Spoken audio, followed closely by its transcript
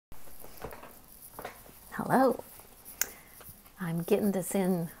Hello. I'm getting this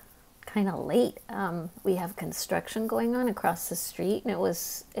in kind of late. We have construction going on across the street, and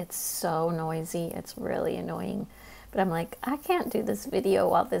it's so noisy. It's really annoying. But I'm like, I can't do this video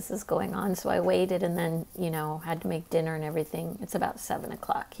while this is going on, so I waited and then, had to make dinner and everything. It's about 7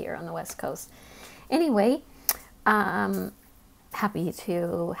 o'clock here on the West Coast. Anyway, happy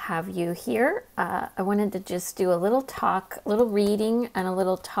to have you here. I wanted to just do a little talk, a little reading, and a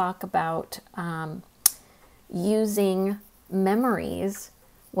little talk about using memories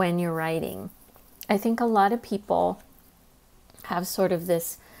when you're writing. I think a lot of people have sort of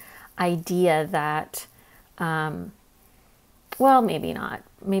this idea that, well, maybe not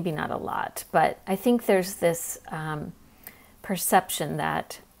a lot, but I think there's this perception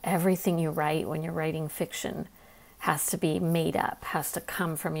that everything you write when you're writing fiction has to be made up, has to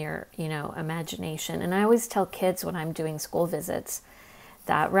come from your, imagination. And I always tell kids when I'm doing school visits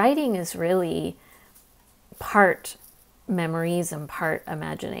that writing is really part memories and part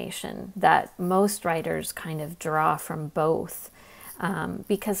imagination, that most writers kind of draw from both,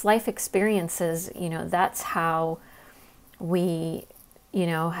 because life experiences, that's how we,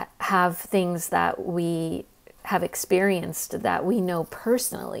 have things that we have experienced that we know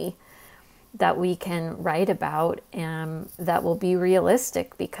personally, that we can write about, and that will be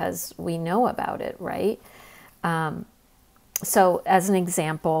realistic because we know about it, right? So as an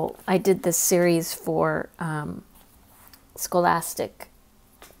example, I did this series for Scholastic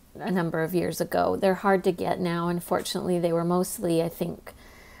a number of years ago. They're hard to get now. Unfortunately, they were mostly, I think,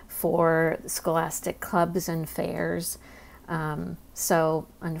 for Scholastic clubs and fairs. So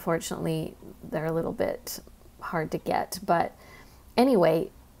unfortunately, they're a little bit hard to get. But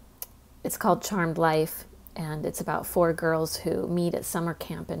anyway, it's called Charmed Life, and it's about 4 girls who meet at summer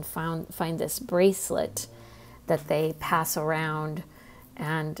camp and find this bracelet that they pass around,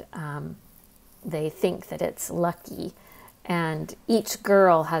 and they think that it's lucky. And each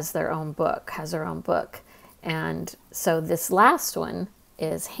girl has her own book. And so this last one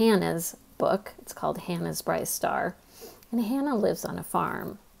is Hannah's book. It's called Hannah's Bright Star. And Hannah lives on a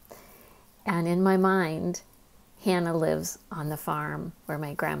farm. And in my mind, Hannah lives on the farm where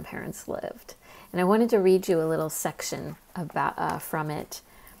my grandparents lived. And I wanted to read you a little section about from it,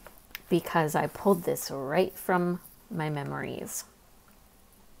 because I pulled this right from my memories.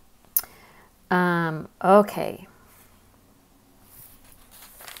 Okay.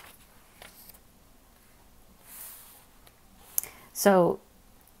 So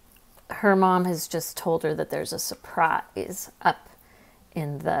her mom has just told her that there's a surprise up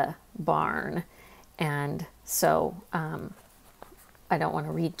in the barn. And so I don't want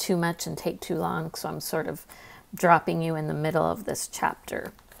to read too much and take too long, so I'm sort of dropping you in the middle of this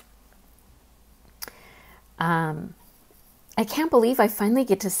chapter. I can't believe I finally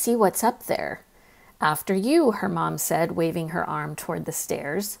get to see what's up there. After you, her mom said, waving her arm toward the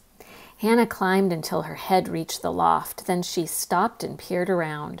stairs. Hannah climbed until her head reached the loft. Then she stopped and peered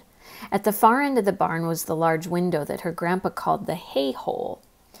around. At the far end of the barn was the large window that her grandpa called the hay hole.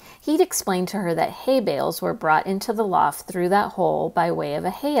 He'd explained to her that hay bales were brought into the loft through that hole by way of a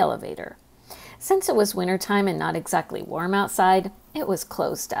hay elevator. Since it was wintertime and not exactly warm outside, it was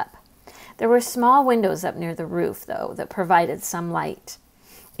closed up. There were small windows up near the roof, though, that provided some light.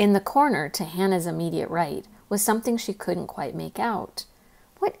 In the corner, to Hannah's immediate right, was something she couldn't quite make out.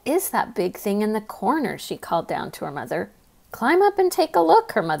 "What is that big thing in the corner?" she called down to her mother. "Climb up and take a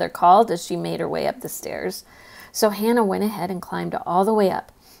look," her mother called as she made her way up the stairs. So Hannah went ahead and climbed all the way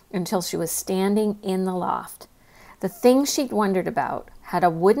up until she was standing in the loft. The thing she'd wondered about had a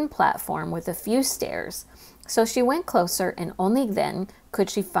wooden platform with a few stairs, so she went closer, and only then could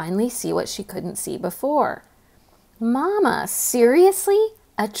she finally see what she couldn't see before. "Mama, seriously?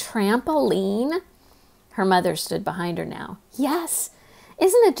 A trampoline?" Her mother stood behind her now. "Yes.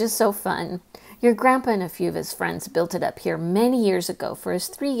 Isn't it just so fun? Your grandpa and a few of his friends built it up here many years ago for his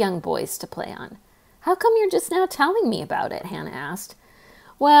 3 young boys to play on." "How come you're just now telling me about it?" Hannah asked.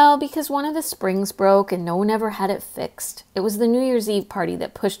 "Well, because one of the springs broke and no one ever had it fixed. It was the New Year's Eve party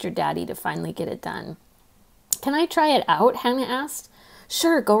that pushed your daddy to finally get it done." "Can I try it out?" Hannah asked.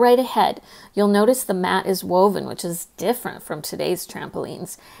 "Sure, go right ahead. You'll notice the mat is woven, which is different from today's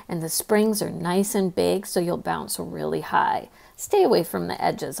trampolines, and the springs are nice and big, so you'll bounce really high. Stay away from the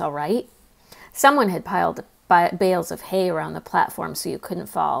edges, all right?" Someone had piled bales of hay around the platform so you couldn't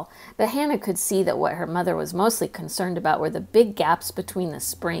fall, but Hannah could see that what her mother was mostly concerned about were the big gaps between the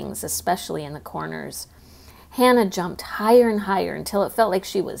springs, especially in the corners. Hannah jumped higher and higher until it felt like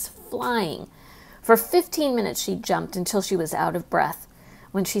she was flying. For 15 minutes she jumped until she was out of breath.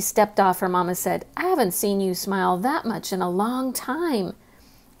 When she stepped off, her mama said, "I haven't seen you smile that much in a long time."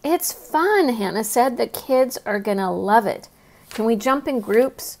 It's fun, Hannah said. The kids are going to love it. Can we jump in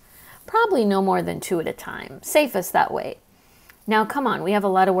groups? Probably no more than 2 at a time. Safest that way. Now, come on, we have a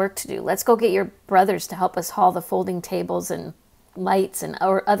lot of work to do. Let's go get your brothers to help us haul the folding tables and lights and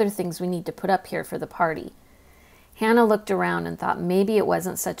or other things we need to put up here for the party. Hannah looked around and thought maybe it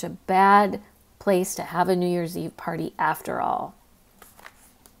wasn't such a bad place to have a New Year's Eve party after all.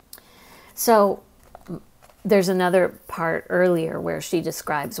 So there's another part earlier where she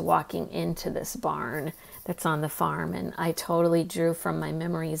describes walking into this barn that's on the farm, and I totally drew from my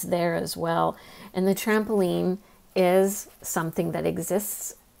memories there as well. And the trampoline is something that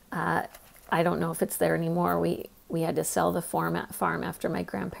exists. I don't know if it's there anymore. We had to sell the farm after my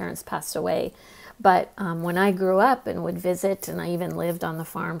grandparents passed away. But when I grew up and would visit, and I even lived on the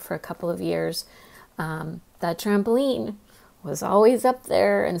farm for a couple of years, that trampoline was always up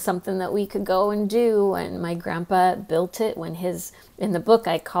there and something that we could go and do. And my grandpa built it when in the book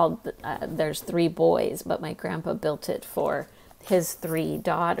I called, there's 3 boys, but my grandpa built it for his 3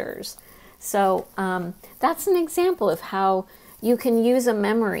 daughters. So that's an example of how you can use a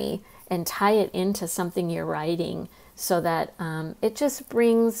memory and tie it into something you're writing so that it just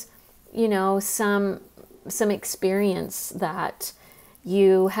brings, you know, some experience that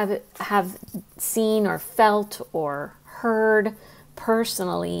you have seen or felt or heard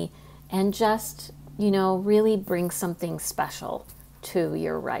personally, and just, you know, really bring something special to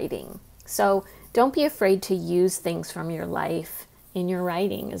your writing. So don't be afraid to use things from your life in your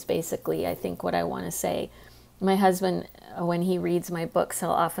writing is basically, I think, what I want to say. My husband, when he reads my books, he'll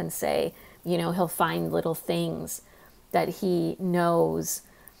often say, you know, he'll find little things that he knows,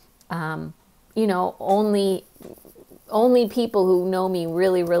 you know, only people who know me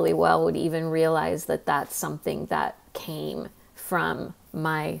really, really well would even realize that that's something that came from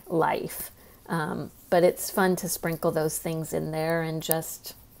my life. But it's fun to sprinkle those things in there and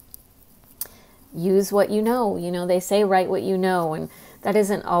just use what you know. You know, they say write what you know, and that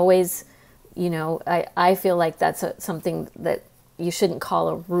isn't always, you know, I feel like that's something that you shouldn't call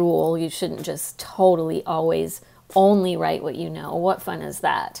a rule. You shouldn't just totally always only write what you know. What fun is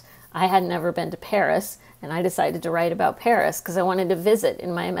that? I had never been to Paris, and I decided to write about Paris because I wanted to visit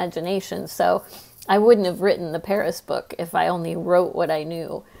in my imagination. So I wouldn't have written the Paris book if I only wrote what I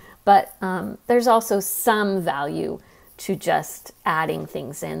knew. But there's also some value to just adding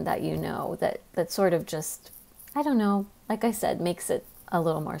things in that you know, that sort of just, I don't know, like I said, makes it a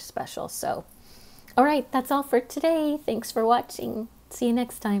little more special. So, all right, that's all for today. Thanks for watching. See you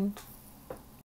next time.